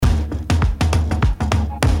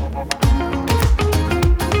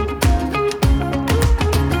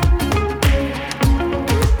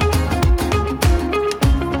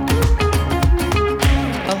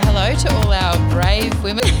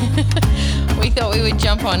thought we would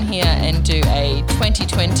jump on here and do a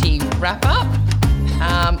 2020 wrap-up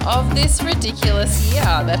of this ridiculous year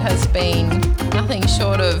that has been nothing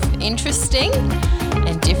short of interesting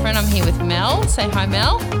and different. I'm here with Mel. Say hi,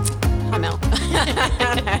 Mel. Hi, Mel.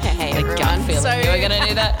 Hey, The gut feeling you were going to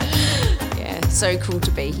do that. Yeah, so cool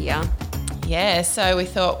to be here. Yeah, so we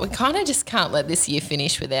thought we kind of just can't let this year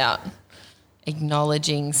finish without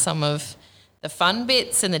acknowledging some of the fun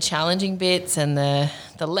bits and the challenging bits and the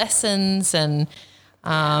lessons and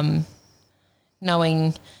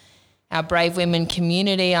knowing our Brave Women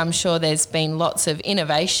community. I'm sure there's been lots of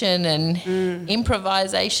innovation and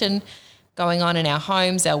improvisation going on in our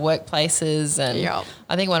homes, our workplaces. And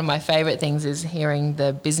I think one of my favourite things is hearing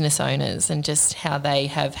the business owners and just how they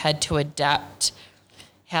have had to adapt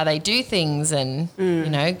how they do things and, you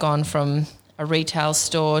know, gone from a retail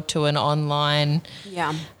store to an online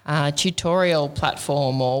tutorial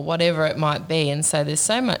platform or whatever it might be. And so there's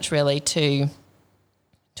so much really to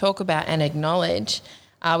talk about and acknowledge.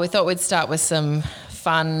 We thought we'd start with some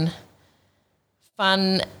funny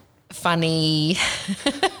Funny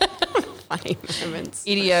moments.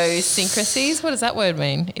 idiosyncrasies. What does that word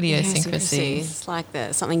mean? Idiosyncrasies. It's like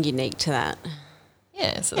something unique to that.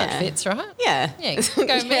 Yeah, so that fits, right? Yeah. Yeah,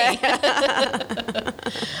 go me.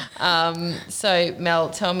 So, Mel,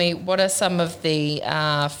 tell me, what are some of the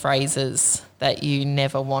phrases that you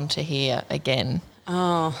never want to hear again?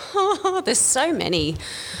 Oh, there's so many.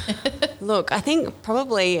 Look, I think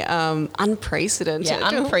probably unprecedented. Yeah,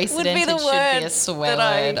 unprecedented would be the should word be a swear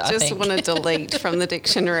that word, I I just think. want to delete from the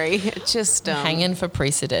dictionary. It just Hanging for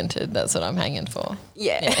precedented, that's what I'm hanging for.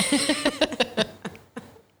 Yeah.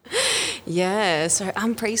 Yeah, so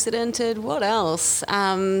unprecedented. What else?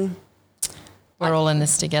 We're all in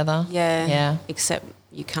this together. Yeah. Yeah. Except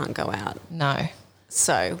you can't go out. No,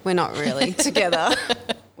 So we're not really together.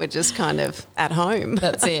 We're just kind of at home.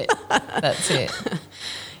 that's it. That's it.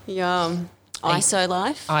 Yeah. ISO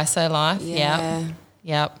life. ISO life, Yeah.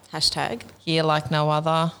 Yep. Hashtag. Year like no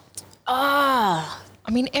other. Ah,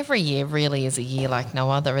 I mean, every year really is a year like no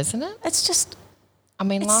other, isn't it? it's just I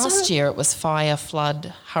mean, It's last so- year it was fire,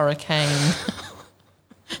 flood, hurricane,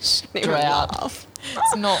 shouldn't even drought. laugh.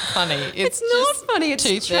 It's not funny. It's not just funny, it's 2:30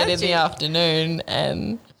 in the tragic. afternoon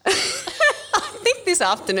and I think this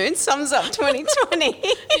afternoon sums up 2020.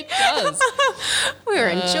 it does. We were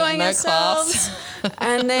enjoying no ourselves.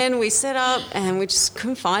 And then we set up and we just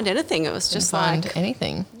couldn't find anything. It was just Find like,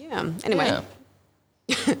 anything. yeah. Anyway. Yeah.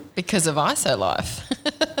 Because of ISO life.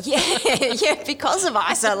 Yeah, because of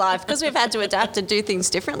ISO life, because we've had to adapt and do things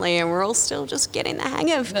differently and we're all still just getting the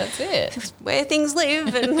hang of That's it. where things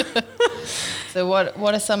live. And So what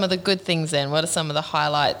are some of the good things then? What are some of the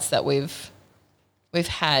highlights that we've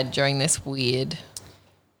had during this weird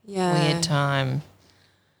time?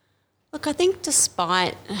 Look, I think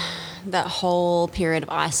despite that whole period of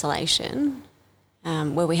isolation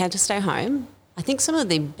where we had to stay home, I think some of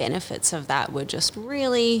the benefits of that were just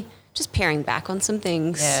really just paring back on some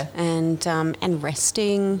things and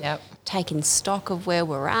resting, taking stock of where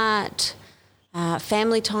we're at.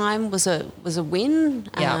 Family time was a win.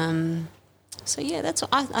 So yeah, that's what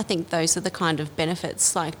I think those are the kind of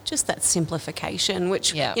benefits, like just that simplification,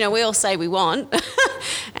 which you know we all say we want,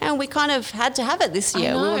 and we kind of had to have it this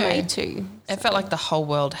year. We were made to. It felt like the whole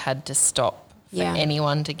world had to stop for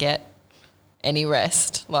anyone to get any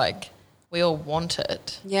rest. Like we all want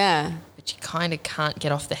it, but you kind of can't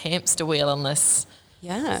get off the hamster wheel unless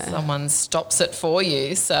someone stops it for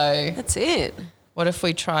you. So that's it. What if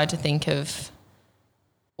we tried to think of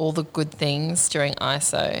all the good things during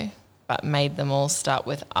ISO, but made them all start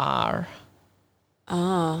with R?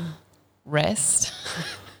 Rest.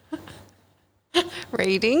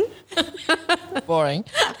 Reading. Boring.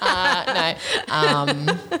 No.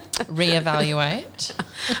 Reevaluate.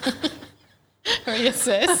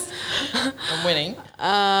 Reassess. I'm winning.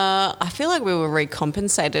 I feel like we were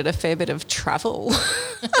recompensated a fair bit of travel,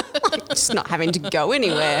 like just not having to go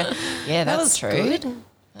anywhere. Yeah, That that's was true. good.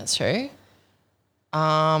 That's true.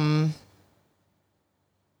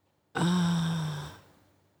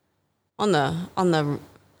 On the,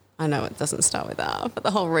 I know it doesn't start with R, but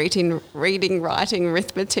the whole reading, writing,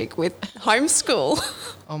 arithmetic with homeschool.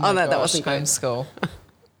 Oh my no, gosh, that wasn't good. homeschool.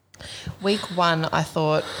 Week 1, I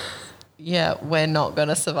thought, yeah, we're not going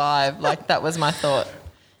to survive. Like, that was my thought.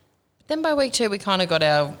 Then by week 2, we kind of got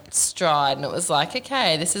our stride and it was like,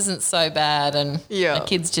 okay, this isn't so bad. And the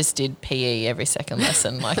kids just did PE every second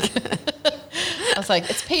lesson. Like, I was like,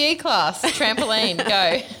 it's PE class, trampoline,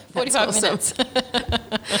 go. 45 awesome. minutes.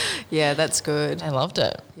 Yeah, that's good. I loved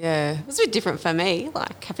it. Yeah, it was a bit different for me,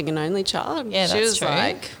 like having an only child. Yeah, she that's was true.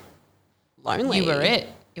 like lonely. You were it.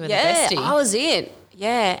 You were the Yeah, bestie. I was it.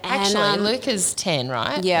 Yeah. Actually, Luca's 10,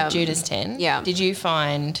 right? Yeah. Judah's 10. Yeah. Did you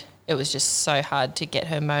find it was just so hard to get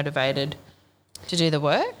her motivated to do the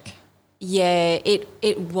work? Yeah,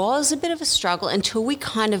 it was a bit of a struggle until we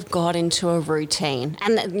kind of got into a routine.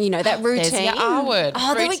 And, that routine. There's your R word.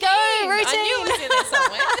 Oh, there we go. Routine. I knew it was in there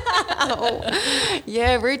somewhere.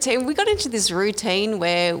 Yeah, routine. We got into this routine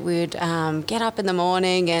where we'd get up in the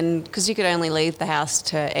morning and because you could only leave the house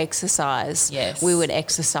to exercise, yes, we would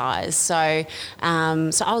exercise. So, so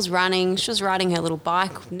I was running. She was riding her little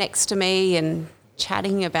bike next to me and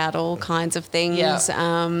chatting about all kinds of things.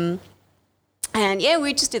 Yeah. And yeah,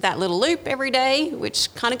 we just did that little loop every day,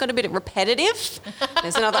 which kind of got a bit repetitive.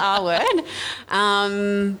 There's another R word.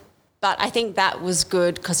 But I think that was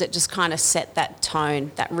good because it just kind of set that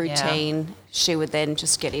tone, that routine. Yeah. She would then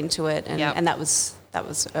just get into it, and that was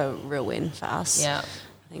a real win for us. Yeah,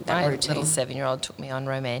 I think that my routine. little 7-year-old took me on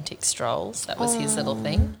romantic strolls. That was his little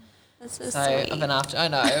thing. That's so sweet. An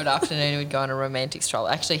afternoon we'd go on a romantic stroll.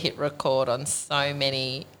 I actually hit record on so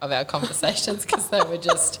many of our conversations because they were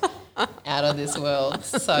just out of this world.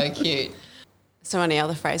 So cute. So any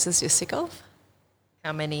other phrases you're sick of?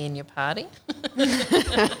 How many in your party?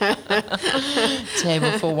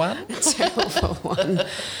 Table for one. Table for one.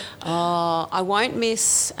 Oh, I won't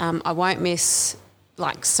miss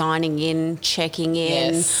like signing in, checking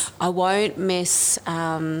in. Yes. I won't miss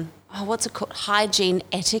what's it called? Hygiene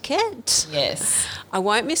etiquette. Yes. I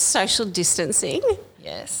won't miss social distancing.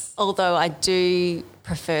 Yes. Although I do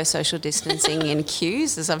prefer social distancing in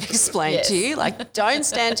queues, as I've explained to you. Like, don't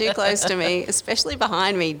stand too close to me, especially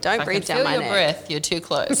behind me. Don't breathe down my neck. I can feel your breath. You're too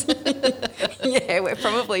close. Yeah, we're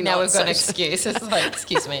probably not. Now we've got an excuse. It's like,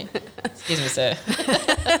 excuse me, sir.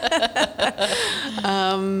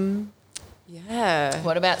 Yeah.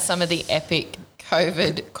 What about some of the epic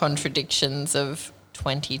COVID contradictions of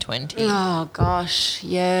 2020? Oh gosh,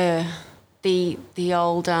 yeah. The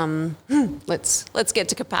old let's get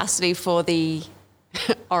to capacity for the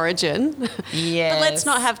origin. Yes. But let's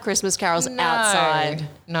not have Christmas carols outside.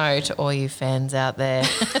 No, to all you fans out there.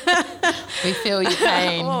 We feel your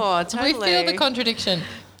pain. Oh, totally. We feel the contradiction.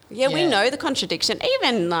 Yeah, we know the contradiction.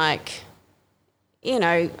 Even like,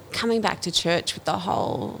 coming back to church with the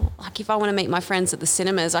whole, like if I want to meet my friends at the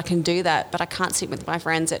cinemas, I can do that, but I can't sit with my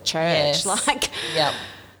friends at church. Yes. Like, yep.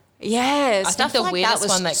 Yeah, I think the like weirdest that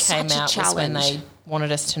one that came out was when they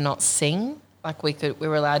wanted us to not sing. Like we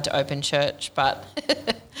were allowed to open church, but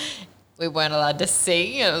we weren't allowed to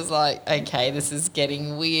sing. It was like, okay, this is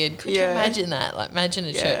getting weird. Could you imagine that? Like imagine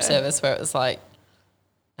a church service where it was like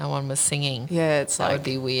no one was singing. Yeah, it's that would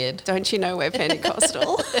be weird. Don't you know we're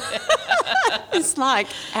Pentecostal? It's like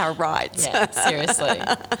our rights. Yeah, seriously.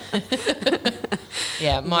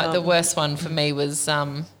 Yeah, the worst one for me was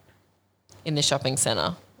in the shopping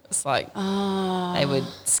centre. It's like they would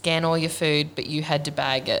scan all your food, but you had to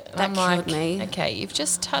bag it. And I'm like, me. Okay, you've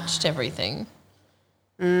just touched everything,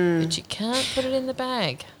 but you can't put it in the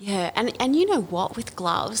bag. Yeah, and you know what? With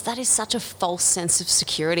gloves, that is such a false sense of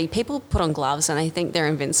security. People put on gloves and they think they're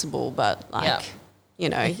invincible, but like,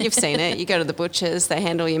 you've seen it. You go to the butchers, they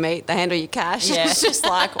handle your meat, they handle your cash. Yeah. It's just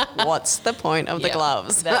like, what's the point of the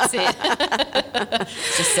gloves? That's it.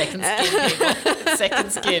 It's just second skin, people.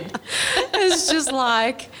 Second skin. It's just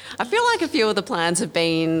like, I feel like a few of the plans have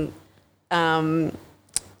been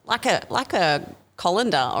like a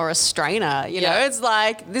colander or a strainer. You know, it's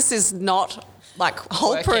like, this is not like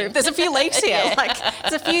hole proof. There's a few leaks here. Like,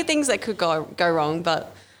 there's a few things that could go wrong.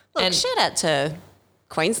 But look, shout out to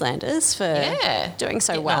Queenslanders for doing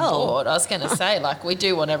so well. I was going to say, like, we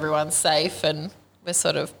do want everyone safe, and we're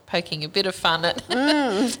sort of poking a bit of fun at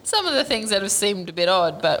some of the things that have seemed a bit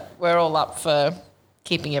odd, but we're all up for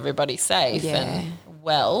keeping everybody safe and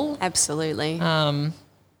well. Absolutely.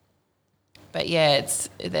 But yeah,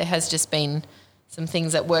 there has just been some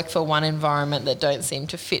things that work for one environment that don't seem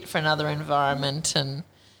to fit for another environment, and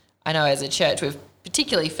I know as a church we've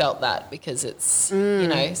particularly felt that because it's,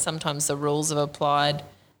 sometimes the rules have applied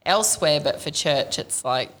elsewhere, but for church it's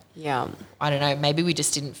like, I don't know, maybe we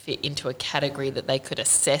just didn't fit into a category that they could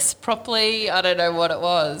assess properly. I don't know what it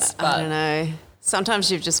was. But I don't know.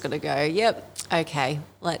 Sometimes you've just got to go, yep, okay,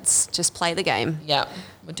 let's just play the game. Yep,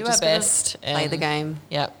 we'll do our best. Play the game.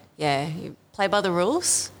 Yep. Yeah, you play by the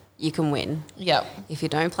rules, you can win. Yep. If you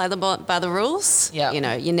don't play by the rules, you're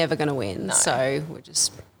never going to win. No. So we're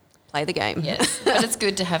just play the game. Yes, but it's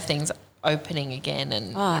good to have things opening again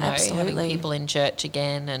and having people in church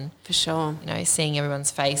again and for sure, seeing everyone's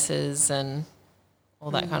faces and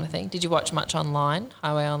all that kind of thing. Did you watch much online,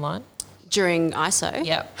 Highway Online? During ISO?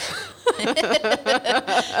 Yep.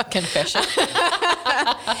 Confession.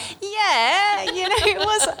 Yeah,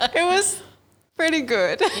 it was pretty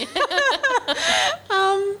good.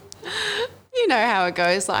 You know how it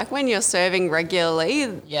goes. Like when you're serving regularly,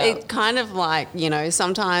 it kind of like,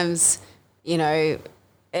 sometimes, and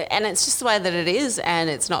it's just the way that it is, and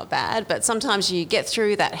it's not bad. But sometimes you get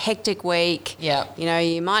through that hectic week. Yeah.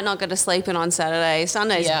 You might not get to sleep in on Saturday.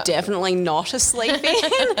 Sunday's definitely not a sleep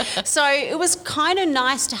in. So it was kind of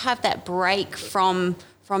nice to have that break from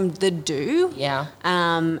the do. Yeah.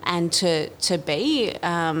 And to be.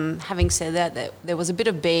 Having said that there was a bit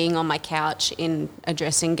of being on my couch in a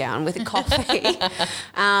dressing gown with a coffee.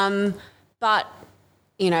 But,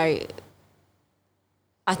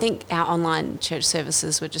 I think our online church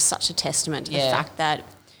services were just such a testament to the fact that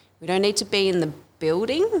we don't need to be in the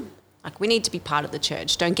building. Like, we need to be part of the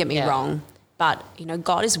church. Don't get me wrong. But,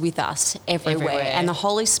 God is with us everywhere. And the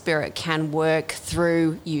Holy Spirit can work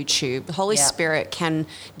through YouTube. The Holy Spirit can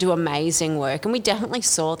do amazing work. And we definitely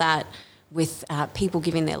saw that with people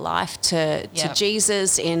giving their life to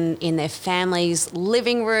Jesus in their families'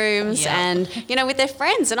 living rooms and, with their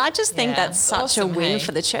friends. And I just think that's such awesome, a win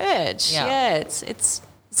for the church. Yeah,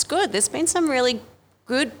 it's good. There's been some really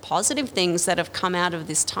good, positive things that have come out of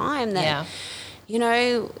this time that,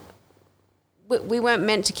 we weren't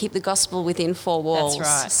meant to keep the gospel within four walls.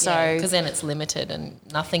 That's right. So because then it's limited, and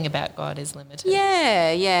nothing about God is limited.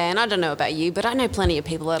 Yeah. And I don't know about you, but I know plenty of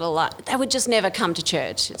people that are like, they would just never come to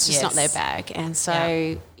church. It's just not their bag. And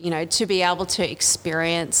so, to be able to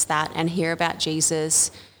experience that and hear about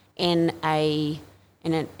Jesus in an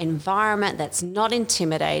environment that's not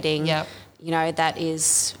intimidating, that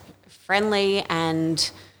is friendly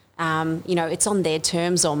and, it's on their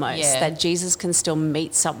terms almost, that Jesus can still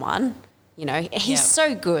meet someone. He's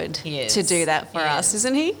so good to do that for us,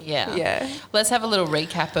 isn't he? Yeah. Let's have a little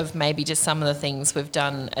recap of maybe just some of the things we've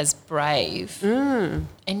done as Brave. And,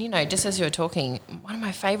 just as you were talking, one of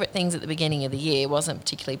my favourite things at the beginning of the year wasn't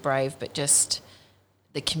particularly Brave, but just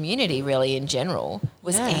the community really in general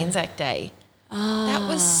was Anzac Day. That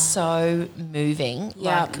was so moving.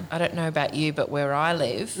 Like, I don't know about you, but where I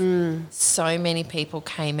live, so many people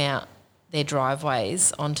came out their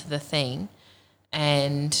driveways onto the thing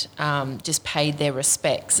and just paid their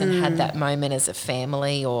respects and had that moment as a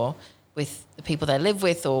family or with the people they live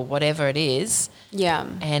with or whatever it is. Yeah.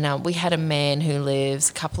 And we had a man who lives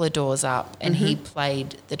a couple of doors up and he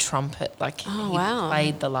played the trumpet, like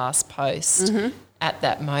played the last post at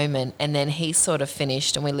that moment. And then he sort of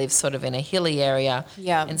finished, and we live sort of in a hilly area.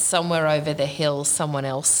 Yeah. And somewhere over the hill, someone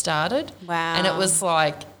else started. Wow. And it was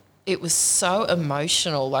like, it was so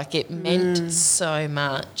emotional, like it meant so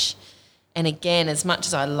much. And again, as much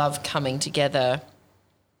as I love coming together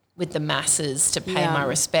with the masses to pay my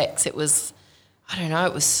respects, it was, I don't know,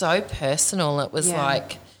 it was so personal. It was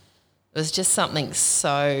like, it was just something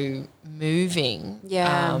so moving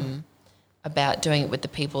about doing it with the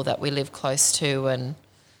people that we live close to, and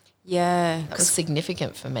that was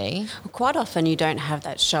significant for me. Quite often you don't have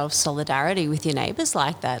that show of solidarity with your neighbours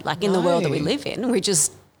like that. Like in the world that we live in, we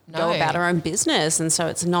just go about our own business, and so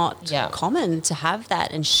it's not common to have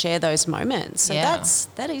that and share those moments. So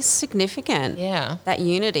that is significant. Yeah, that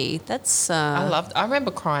unity. That's I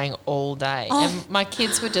remember crying all day, and my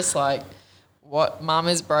kids were just like, "What? Mum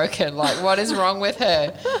is broken. Like, what is wrong with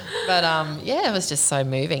her?" But it was just so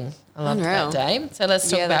moving. I loved that day. So let's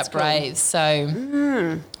talk about Brave. Cool.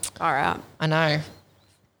 So, all right, I know.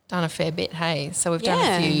 Done a fair bit, hey. So we've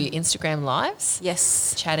done a few Instagram lives.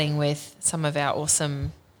 Yes, chatting with some of our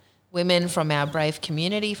awesome women from our Brave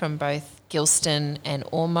community from both Gilston and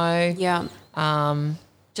Ormeau. Yeah.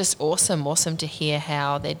 Just awesome to hear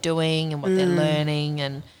how they're doing and what they're learning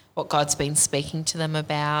and what God's been speaking to them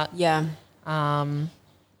about. Yeah. I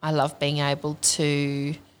love being able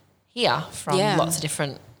to hear from lots of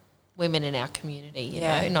different women in our community, you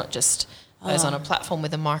know, not just those on a platform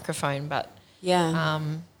with a microphone, but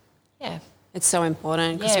it's so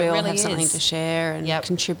important because we all really have something to share and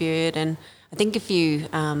contribute. And I think if you,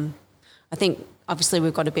 I think obviously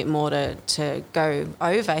we've got a bit more to go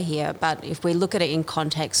over here, but if we look at it in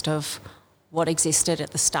context of what existed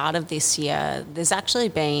at the start of this year, there's actually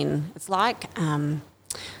been, it's like kind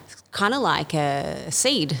of like a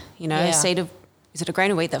seed, you know, a seed of, is it a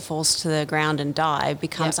grain of wheat that falls to the ground and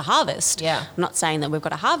becomes a harvest? Yeah. I'm not saying that we've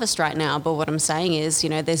got a harvest right now, but what I'm saying is, you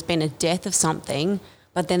know, there's been a death of something,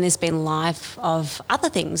 but then there's been life of other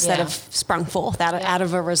things that have sprung forth out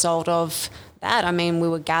of a result of that. I mean, we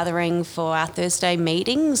were gathering for our Thursday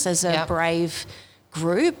meetings as a Brave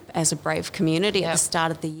group, as a Brave community at the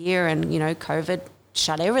start of the year, and, you know, COVID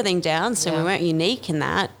shut everything down, so we weren't unique in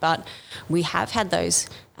that, but we have had those,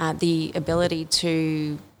 the ability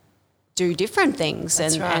to do different things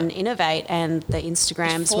and innovate, and the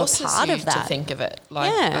Instagrams were part of that. To think of it,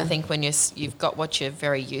 like I think when you've got what you're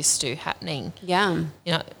very used to happening, you're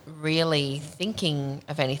not really thinking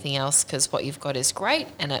of anything else because what you've got is great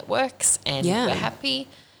and it works and we're happy.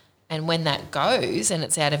 And when that goes and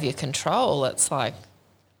it's out of your control, it's like,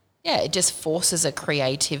 it just forces a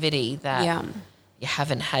creativity that you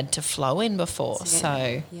haven't had to flow in before.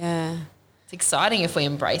 So it's exciting if we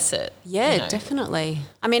embrace it. Yeah, definitely.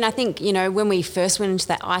 I mean, I think, when we first went into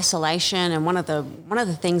that isolation, and one of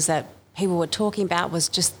the things that people were talking about was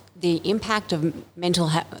just the impact of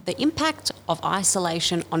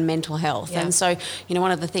isolation on mental health. And so,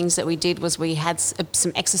 one of the things that we did was we had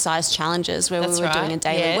some exercise challenges where we were doing a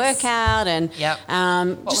daily workout and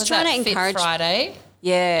just trying to encourage. Fit Friday.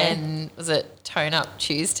 Yeah. And was it Tone Up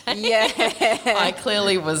Tuesday? Yeah. I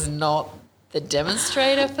clearly was not the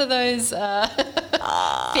demonstrator for those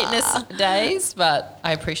fitness days, but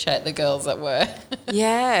I appreciate the girls that were.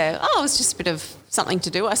 Yeah. Oh, it was just a bit of something to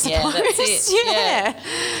do, I suppose. Yeah, that's it. Yeah.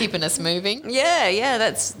 Keeping us moving. Yeah,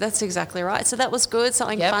 that's exactly right. So that was good,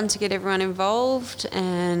 something fun to get everyone involved,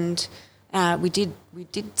 and we did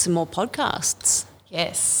some more podcasts.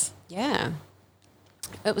 Yes. Yeah.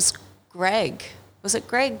 It was Greg. Was it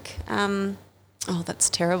Greg? Oh, that's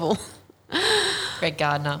terrible. Greg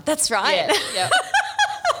Gardner. That's right. Yeah.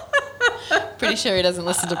 Pretty sure he doesn't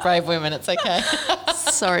listen to Brave Women. It's okay.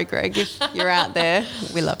 Sorry, Greg, if you're out there,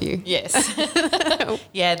 we love you. Yes.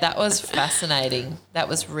 Yeah, that was fascinating. That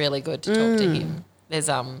was really good to talk to him. There's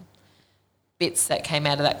bits that came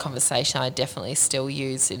out of that conversation I definitely still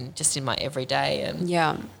use in my everyday, and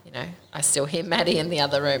I still hear Maddie in the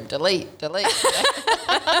other room, delete.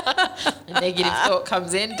 A negative thought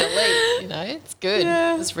comes in, delete. It's good.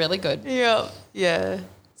 It was really good. Yeah.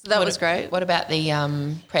 So that was great. What about the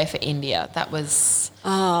prayer for India? That was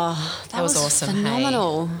that was awesome.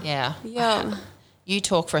 Phenomenal. Hey? Yeah. You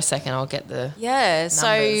talk for a second. I'll get the numbers.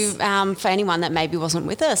 So for anyone that maybe wasn't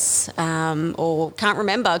with us or can't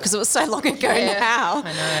remember because it was so long ago now,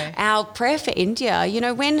 I know. Our prayer for India.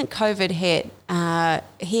 When COVID hit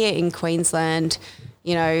here in Queensland,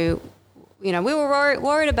 we were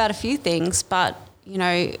worried about a few things, but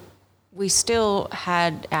we still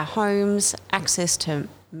had our homes, access to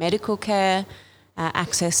medical care,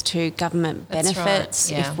 access to government benefits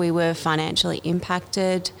if we were financially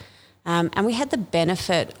impacted. And we had the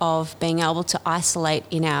benefit of being able to isolate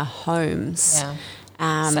in our homes.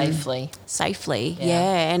 Safely.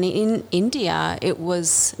 And in India, it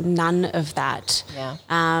was none of that.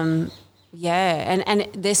 And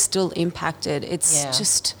they're still impacted. It's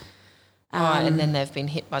just... and then they've been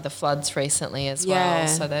hit by the floods recently as well,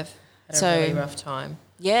 so they've had a really rough time.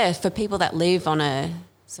 Yeah, for people that live on a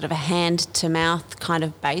sort of a hand-to-mouth kind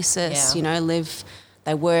of basis,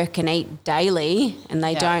 they work and eat daily, and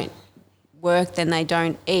they don't work, then they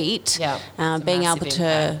don't eat. Being able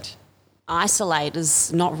to isolate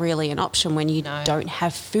is not really an option when you don't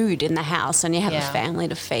have food in the house and you have a family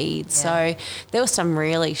to feed. So there were some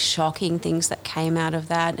really shocking things that came out of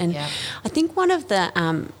that. And I think one of the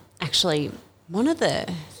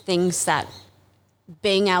things that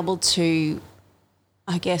being able to,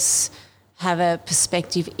 I guess, have a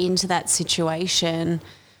perspective into that situation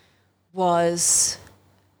was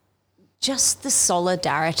just the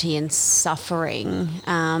solidarity and suffering.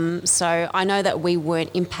 So I know that we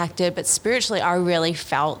weren't impacted, but spiritually I really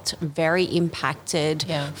felt very impacted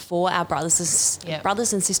for our brothers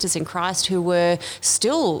and sisters in Christ who were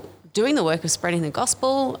still doing the work of spreading the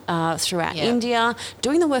gospel throughout India,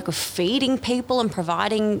 doing the work of feeding people and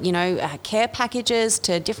providing, care packages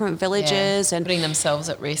to different villages. And putting themselves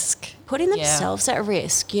at risk.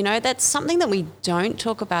 That's something that we don't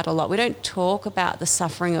talk about a lot. We don't talk about the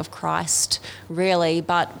suffering of Christ really,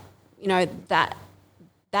 but,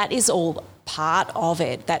 that is all part of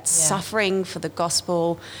it, that suffering for the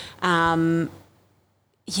gospel. Just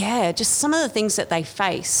some of the things that they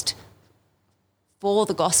faced for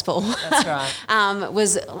the gospel. That's right.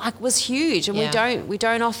 was huge, and we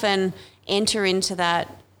don't often enter into that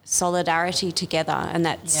solidarity together and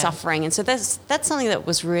that suffering, and so that's something that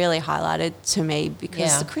was really highlighted to me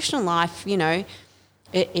because the Christian life, it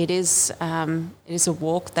is a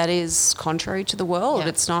walk that is contrary to the world.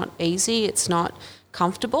 It's not easy. It's not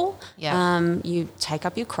comfortable. You take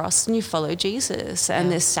up your cross and you follow Jesus,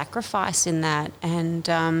 and there's sacrifice in that, and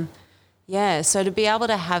so to be able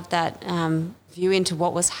to have that view into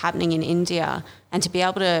what was happening in India and to be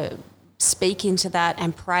able to speak into that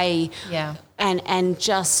and pray and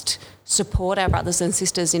just support our brothers and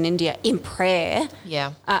sisters in India in prayer.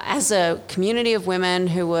 Yeah. As a community of women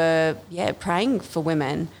who were, praying for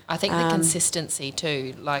women. I think the consistency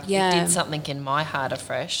too, like it did something in my heart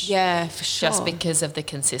afresh. Yeah, for sure. Just because of the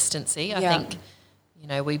consistency. I think, you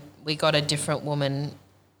know, we got a different woman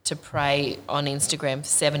to pray on Instagram for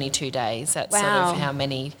 72 days. That's sort of how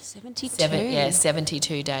many. 72?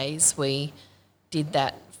 72 days we did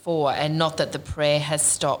that for. And not that the prayer has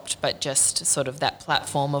stopped, but just sort of that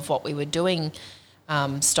platform of what we were doing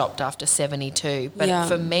stopped after 72. But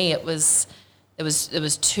for me, there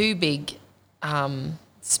was two big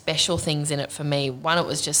special things in it for me. One, it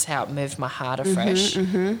was just how it moved my heart afresh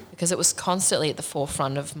because it was constantly at the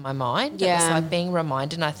forefront of my mind. It was like being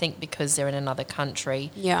reminded, and I think because they're in another country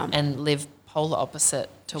and live polar opposite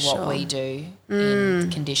to what we do in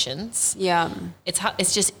conditions. Yeah.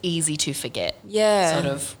 It's just easy to forget sort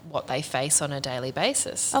of what they face on a daily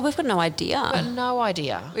basis. Oh, we've got no idea. We've got no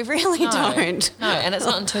idea. We really don't. No, and it's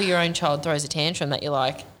not until your own child throws a tantrum that you're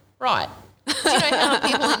like, right, do you know how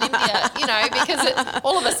people in India, you know, because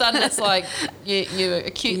all of a sudden it's like you're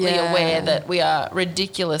acutely aware that we are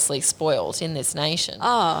ridiculously spoilt in this nation.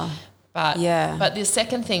 Oh, but the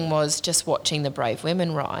second thing was just watching the brave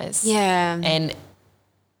women rise. Yeah. And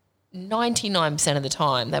 99% of the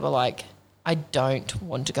time they were like, I don't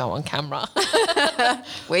want to go on camera.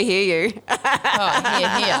 We hear you.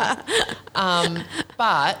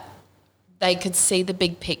 But they could see the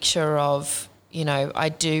big picture of, you know, I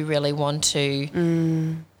do really want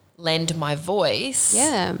to lend my voice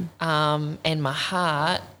and my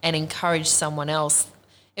heart and encourage someone else.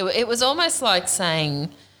 It was almost like saying,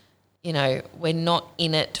 you know, we're not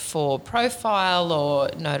in it for profile or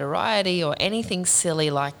notoriety or anything silly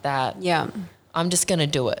like that. Yeah. I'm just going to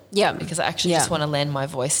do it. Yeah. Because I actually just want to lend my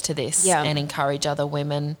voice to this and encourage other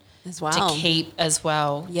women as well. To keep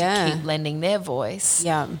lending their voice.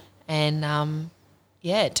 Yeah. And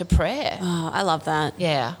to prayer. Oh, I love that.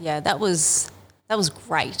 Yeah. Yeah, that was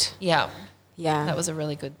great. Yeah. Yeah. That was a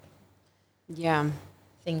really good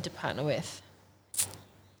thing to partner with.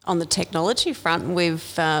 On the technology front,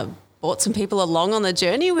 we've brought some people along on the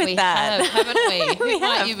journey with that. We have, haven't we? Who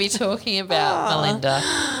might you be talking about, Melinda?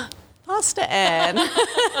 Pastor Anne.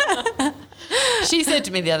 She said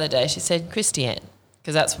to me the other day, she said, Christiane,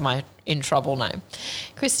 because that's my in trouble name.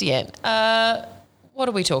 Christiane, what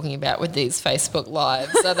are we talking about with these Facebook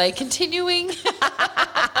Lives? Are they continuing?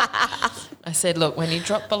 I said, look, when you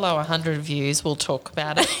drop below 100 views, we'll talk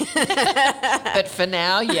about it. But for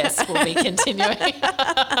now, yes, we'll be continuing.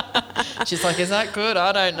 She's like, is that good?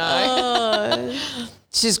 I don't know.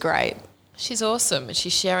 She's great. She's awesome.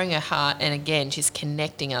 She's sharing her heart. And again, she's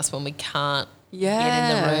connecting us when we can't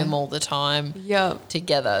get in the room all the time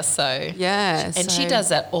together. So and she does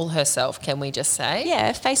that all herself, can we just say?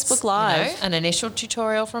 Yeah, Facebook Live. You know, an initial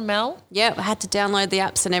tutorial from Mel. Yeah, I had to download the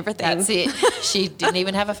apps and everything. That's it. She didn't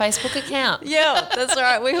even have a Facebook account. Yeah, that's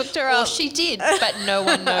right. We hooked her up. Well, she did, but no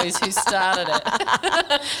one knows who started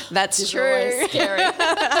it. That's true. Always scary. I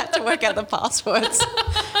have to work out the passwords.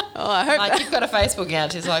 I hope like, you've got a Facebook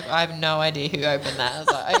account. She's like, I have no idea who opened that. I was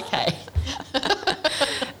like, okay.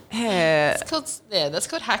 Yeah. That's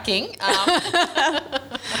called hacking.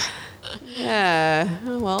 Yeah.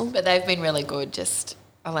 Oh, well. But they've been really good, just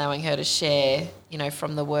allowing her to share, you know,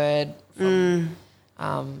 from the word, from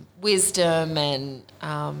wisdom and,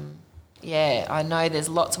 I know there's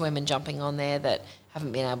lots of women jumping on there that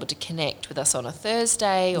haven't been able to connect with us on a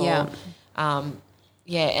Thursday or,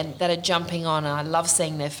 and that are jumping on, and I love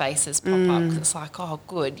seeing their faces pop up because it's like, oh,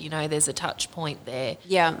 good, you know, there's a touch point there.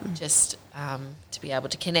 Yeah. Just to be able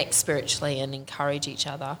to connect spiritually and encourage each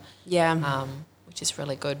other. Yeah. Which is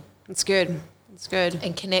really good. It's good. It's good.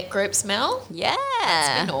 And Connect Groups, Mel? Yeah.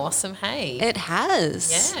 It's been awesome, hey? It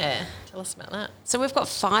has. Yeah. Tell us about that. So we've got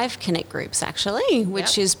 5 Connect Groups actually,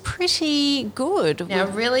 which is pretty good. Now,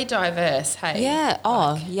 really diverse, hey? Yeah.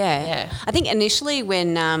 Yeah. I think initially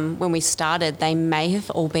when we started, they may have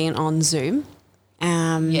all been on Zoom.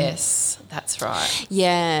 Yes, that's right.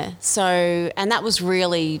 Yeah. So, and that was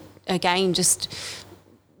really, again, just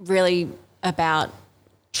really about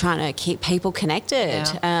trying to keep people connected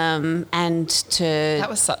and to... That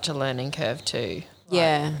was such a learning curve too.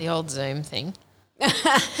 Like the old Zoom thing.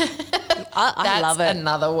 I love it. That's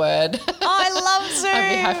another word. I love Zoom. I'd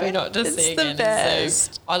be happy not to see the again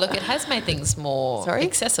best. Zoom. Oh, look, it has made things more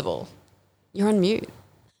accessible. You're on mute.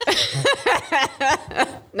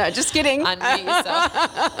 No, just kidding. Unmute yourself.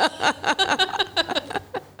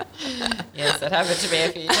 Yes, that happened to me a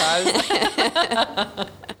few times.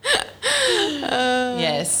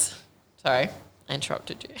 Yes. Sorry, I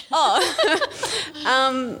interrupted you.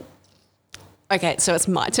 Okay, so it's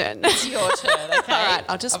my turn. It's your turn, okay? All right,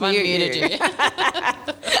 I'll just I've mute you.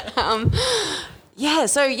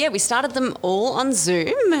 We started them all on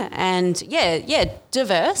Zoom and,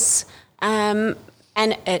 diverse.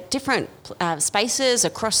 And at different spaces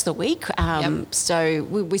across the week. So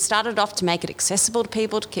we started off to make it accessible to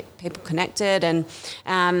people, to keep people connected. And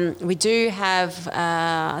we do have,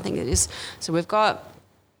 I think it is, so we've got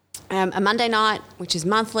a Monday night, which is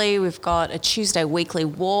monthly. We've got a Tuesday weekly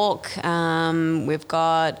walk. We've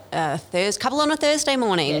got a couple on a Thursday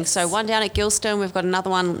morning. Yes. So one down at Gilston. We've got another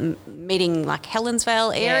one meeting like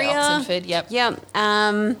Helensvale area. Yeah, Oxenford, yep. Yeah.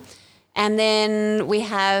 And then we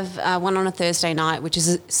have one on a Thursday night, which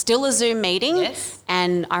is still a Zoom meeting. Yes.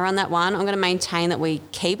 And I run that one. I'm going to maintain that we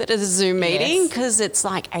keep it as a Zoom meeting because it's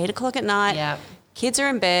like 8 o'clock at night. Yeah. Kids are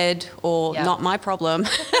in bed or not my problem.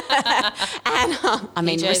 And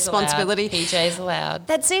PJs responsibility. Allowed. PJs allowed.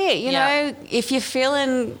 That's it. You know, if you're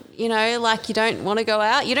feeling, like you don't want to go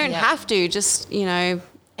out, you don't have to. Just, And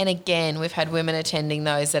again, we've had women attending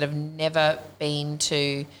those that have never been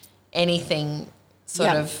to anything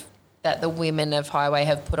sort of that the women of Highway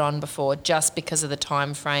have put on before just because of the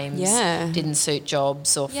time frames didn't suit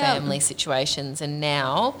jobs or family situations. And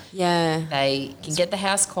now they can get the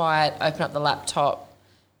house quiet, open up the laptop,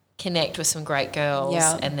 connect with some great girls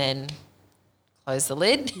and then close the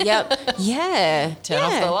lid. Yep. Yeah. Turn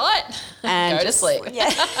off the light and go to sleep.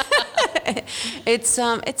 Yeah. It's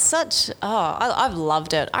such, I've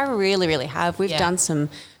loved it. I really, really have. We've done some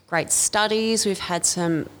great studies. We've had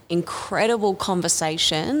some incredible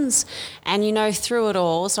conversations and, through it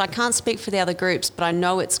all, so I can't speak for the other groups, but I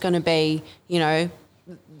know it's going to be, the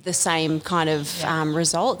same kind of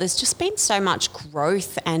result. There's just been so much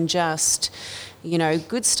growth and just,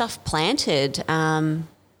 good stuff planted for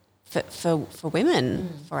women,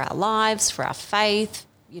 for our lives, for our faith,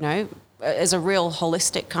 as a real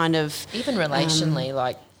holistic kind of... Even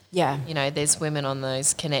relationally, there's women on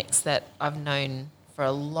those connects that I've known for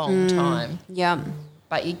a long time. Yeah.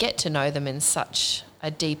 But you get to know them in such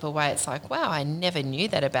a deeper way. It's like, wow, I never knew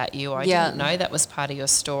that about you. I didn't know that was part of your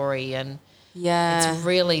story. And it's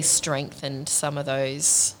really strengthened some of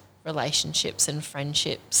those relationships and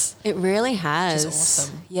friendships. It really has. Which is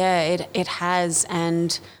awesome. Yeah, it has.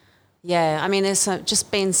 And there's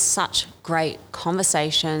just been such great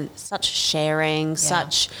conversation, such sharing,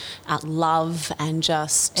 such love and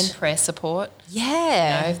just... And prayer support.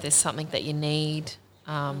 Yeah. If there's something that you need...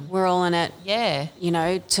 we're all in it. Yeah.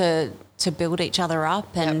 To build each other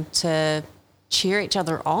up and to cheer each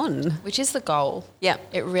other on. Which is the goal. Yeah.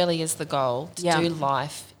 It really is the goal, to do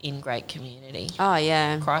life in great community. Oh,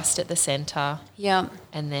 yeah. Christ at the centre. Yeah.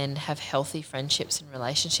 And then have healthy friendships and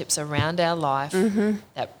relationships around our life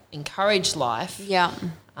that encourage life. Yeah.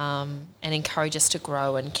 And encourage us to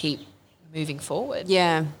grow and keep moving forward.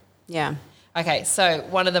 Yeah. Yeah. Okay, so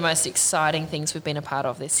one of the most exciting things we've been a part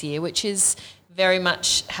of this year, which is very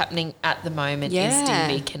much happening at the moment, is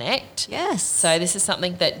DV Connect. Yes. So this is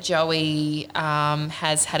something that Joey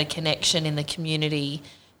has had a connection in the community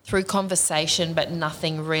through conversation, but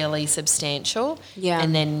nothing really substantial. Yeah.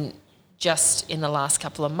 And then just in the last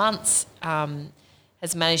couple of months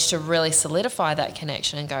has managed to really solidify that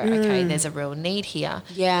connection and go, okay, there's a real need here.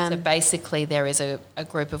 Yeah. So basically there is a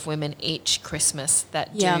group of women each Christmas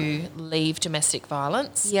that do leave domestic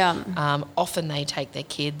violence. Yeah. Often they take their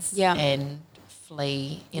kids and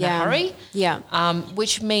flee in a Yeah. hurry. Yeah.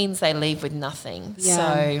 Which means they leave with nothing. Yeah.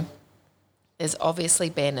 So there's obviously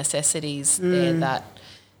bare necessities there that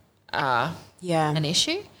are an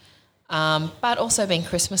issue. But also being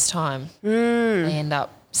Christmas time, they end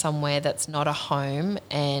up somewhere that's not a home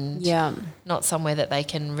and not somewhere that they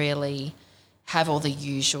can really have all the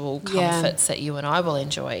usual comforts that you and I will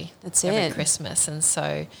enjoy every Christmas. And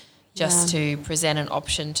so just to present an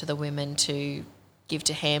option to the women to give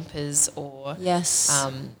to hampers or the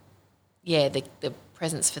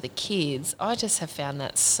presents for the kids, I just have found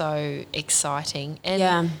that so exciting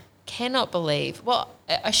and cannot believe, well,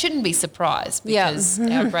 I shouldn't be surprised because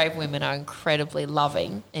our brave women are incredibly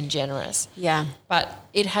loving and generous. Yeah. But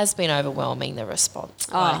it has been overwhelming, the response.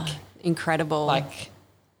 Incredible.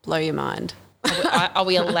 Blow your mind. Are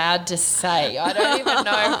we allowed to say? I don't even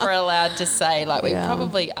know if we're allowed to say. We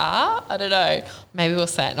probably are. I don't know. Maybe we'll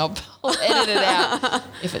say it and I'll edit it out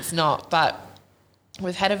if it's not. But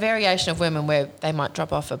we've had a variation of women where they might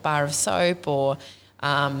drop off a bar of soap or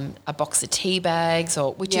a box of tea bags,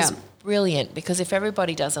 which is brilliant because if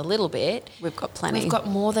everybody does a little bit, we've got plenty. We've got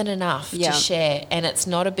more than enough to share, and it's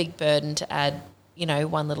not a big burden to add,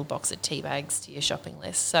 one little box of tea bags to your shopping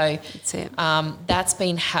list. So that's it. That's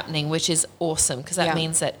been happening, which is awesome because that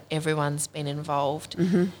means that everyone's been involved.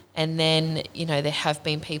 And then, there have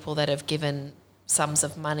been people that have given sums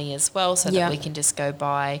of money as well so that we can just go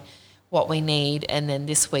buy what we need. And then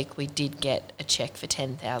this week we did get a check for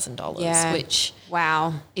 $10,000, which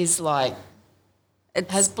is like, it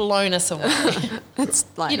has blown us away. It's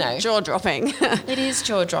like, jaw-dropping. It is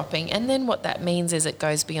jaw-dropping. And then what that means is it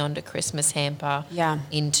goes beyond a Christmas hamper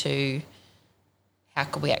into how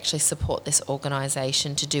can we actually support this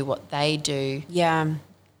organisation to do what they do,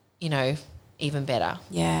 even better.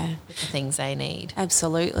 Yeah. With the things they need.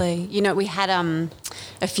 Absolutely. We had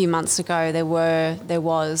a few months ago there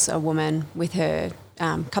was a woman with her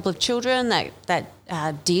couple of children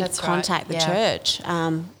that did contact the church,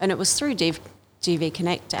 and it was through GV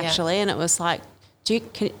Connect actually, and it was like, do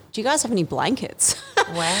you guys have any blankets?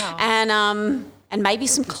 Wow. And maybe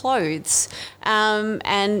some clothes.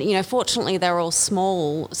 And, fortunately they were all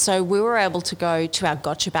small, so we were able to go to our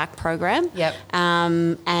Gotcha Back program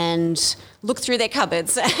and look through their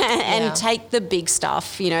cupboards and take the big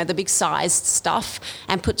stuff, the big sized stuff,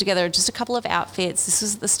 and put together just a couple of outfits. This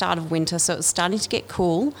was at the start of winter, so it was starting to get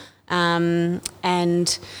cool. A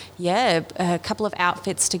couple of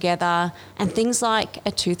outfits together, and things like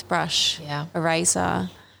a toothbrush, a razor,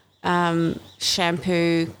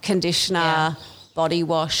 shampoo, conditioner, body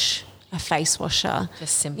wash, a face washer.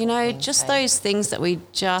 Just simple things, those things that we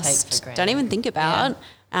just don't even think about.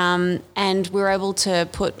 And we were able to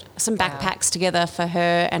put some backpacks together for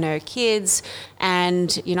her and her kids.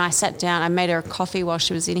 And, I sat down, I made her a coffee while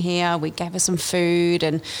she was in here. We gave her some food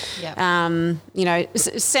and,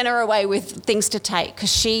 sent her away with things to take,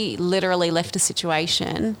 because she literally left a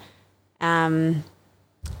situation. And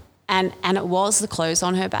it was the clothes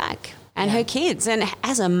on her back and her kids. And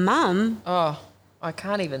as a mum... Oh, I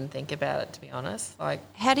can't even think about it, to be honest. Like,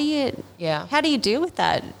 how do you deal with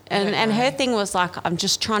that? And her thing was like, I'm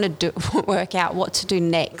just trying to work out what to do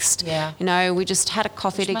next. Yeah. We just had a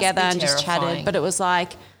coffee together and just chatted, but it was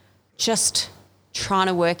like just trying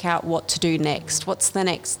to work out what to do next. What's the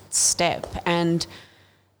next step? And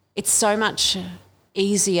it's so much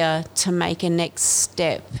easier to make a next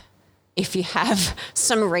step if you have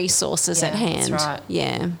some resources at hand. That's right.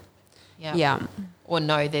 Yeah. Or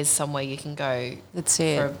know there's somewhere you can go. That's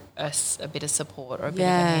it. For a bit of support or a bit of a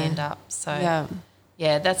hand up. So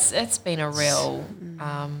it's been a real.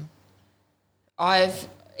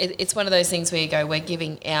 It's one of those things where you go, we're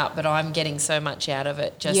giving out, but I'm getting so much out of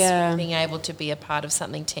it. Just being able to be a part of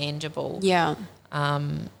something tangible. Yeah.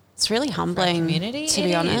 It's really humbling. Community, to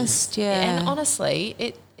be honest. Yeah. And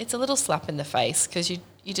honestly, it's a little slap in the face, because you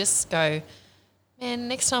just go, man,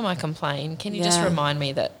 next time I complain, can you just remind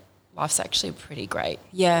me that life's actually pretty great.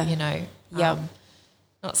 Yeah.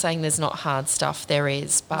 Not saying there's not hard stuff, there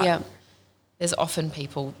is, but there's often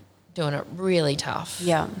people doing it really tough.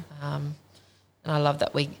 Yeah. And I love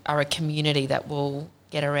that we are a community that will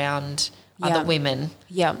get around other women.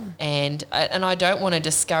 Yeah. And I don't want to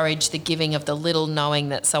discourage the giving of the little, knowing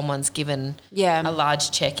that someone's given a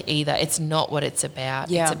large check either. It's not what it's about.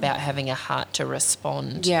 Yeah. It's about having a heart to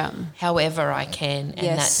respond however I can,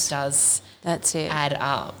 and that does... That's it. Add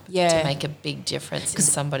up to make a big difference in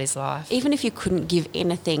somebody's life. Even if you couldn't give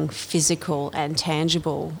anything physical and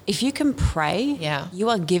tangible, if you can pray, you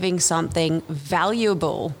are giving something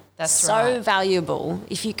valuable. That's so valuable.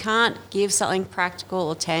 If you can't give something practical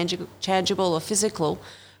or tangible or physical,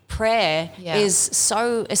 prayer is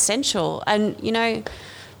so essential. And,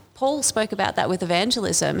 Paul spoke about that with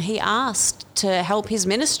evangelism. He asked to help his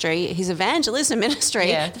ministry, his evangelism ministry.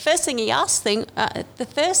 Yeah. The first thing he asked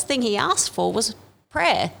for was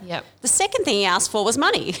prayer. Yep. The second thing he asked for was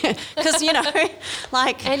money, because in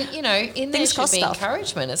there should be stuff.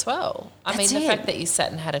 Encouragement as well. The fact that you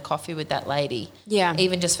sat and had a coffee with that lady,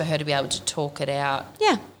 even just for her to be able to talk it out.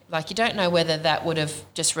 Yeah. Like, you don't know whether that would have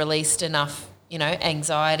just released enough,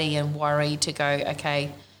 anxiety and worry to go,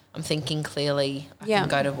 okay, I'm thinking clearly. I can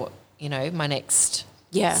go to what my next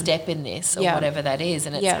step in this, or whatever that is.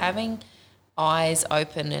 And it's having eyes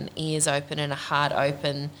open and ears open and a heart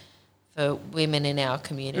open for women in our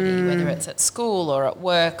community, whether it's at school or at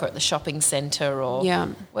work or at the shopping centre or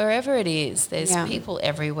wherever it is. There's people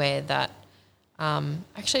everywhere that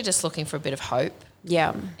actually just looking for a bit of hope.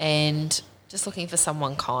 Yeah. And just looking for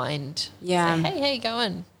someone kind. Yeah. Say, hey, how you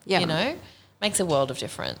going? Yeah. Makes a world of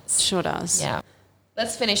difference. Sure does. Yeah.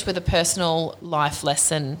 Let's finish with a personal life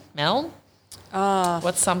lesson, Mel.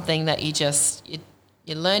 What's something that you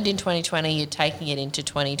learned in 2020, you're taking it into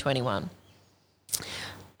 2021?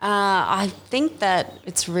 I think that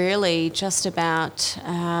it's really just about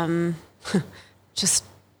just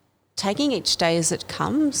taking each day as it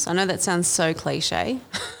comes. I know that sounds so cliche,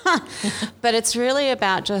 but it's really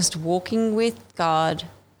about just walking with God,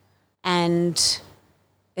 and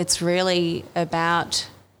it's really about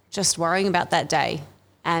just worrying about that day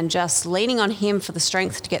and just leaning on him for the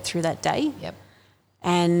strength to get through that day. Yep.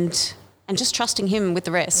 And just trusting him with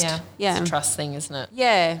the rest. Yeah. It's a trust thing, isn't it?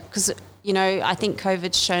 Yeah, because, I think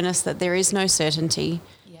COVID's shown us that there is no certainty.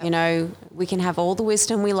 Yep. We can have all the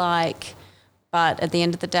wisdom we like, but at the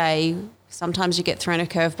end of the day, sometimes you get thrown a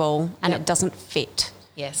curveball and it doesn't fit.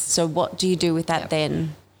 Yes. So what do you do with that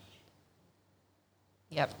then?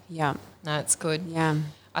 Yep. Yeah. No, it's good. Yeah.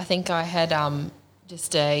 I think I had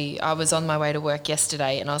I was on my way to work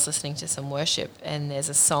yesterday and I was listening to some worship, and there's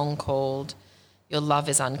a song called Your Love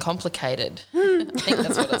is Uncomplicated. I think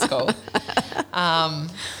that's what it's called.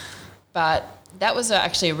 But that was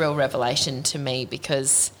actually a real revelation to me,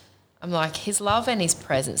 because I'm like, his love and his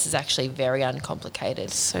presence is actually very uncomplicated.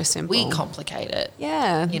 So simple. We complicate it.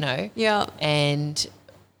 Yeah. Yeah. And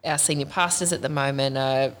our senior pastors at the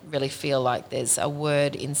moment really feel like there's a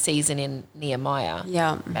word in season in Nehemiah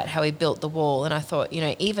about how he built the wall. And I thought,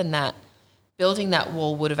 even that, building that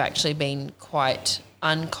wall would have actually been quite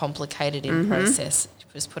uncomplicated in process.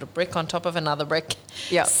 Just put a brick on top of another brick,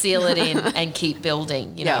 seal it in and keep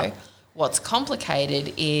building, you know. What's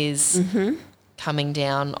complicated is coming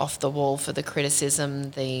down off the wall for the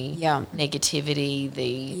criticism, the negativity,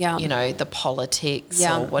 the the politics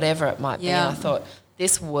or whatever it might be. And I thought,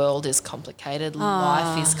 this world is complicated.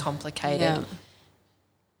 Life is complicated. Yeah.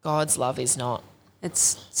 God's love is not.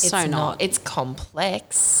 It's not. It's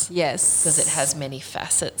complex. Yes. Because it has many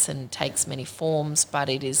facets and takes many forms, but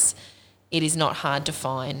it is not hard to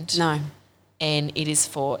find. No. And it is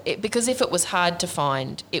because if it was hard to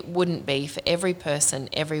find, it wouldn't be for every person,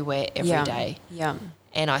 everywhere, every day. Yeah.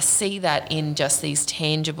 And I see that in just these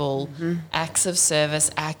tangible acts of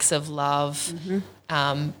service, acts of love,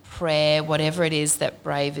 prayer, whatever it is that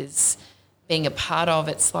Brave is being a part of.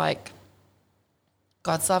 It's like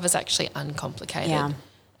God's love is actually uncomplicated. Yeah.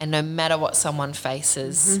 And no matter what someone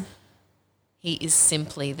faces, he is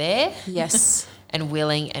simply there. Yes. And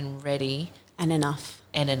willing and ready. And enough.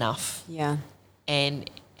 Yeah. And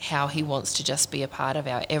how he wants to just be a part of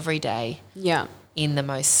our everyday. Yeah. In the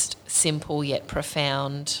most simple yet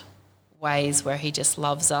profound ways, where he just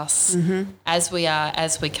loves us as we are,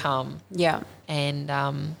 as we come. Yeah.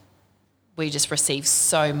 And we just receive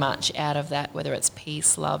so much out of that, whether it's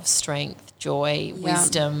peace, love, strength, joy,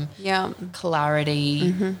 wisdom,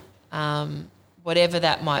 clarity, whatever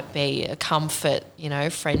that might be, a comfort,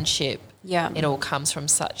 friendship. Yeah. It all comes from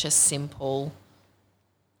such a simple,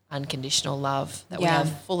 unconditional love that we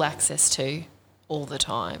have full access to all the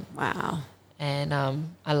time. Wow. And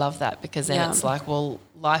I love that, because then it's like, well,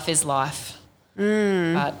 life is life,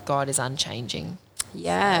 but God is unchanging.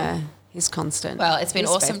 Yeah, he's constant. Well, it's been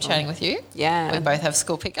awesome faithful. chatting with you. Yeah. We both have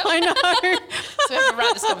school pickup. I know. So we have to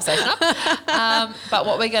wrap this conversation up. But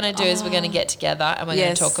what we're going to do is we're going to get together and we're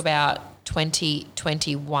going to talk about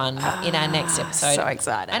 2021 in our next episode. So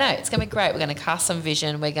excited. I know, it's going to be great. We're going to cast some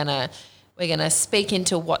vision. We're going to speak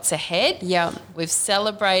into what's ahead. Yeah. We've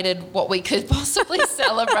celebrated what we could possibly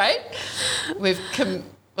celebrate. We've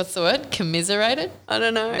what's the word? Commiserated? I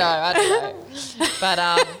don't know. No, I don't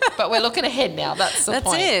know. But we're looking ahead now. That's the point.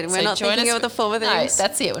 That's it. We're not thinking of the former things. No,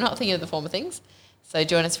 that's it. We're not thinking of the former things. So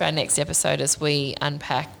join us for our next episode as we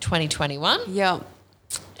unpack 2021. Yeah.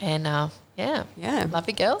 And love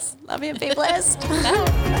you, girls. Love you. Be blessed.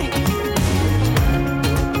 Bye.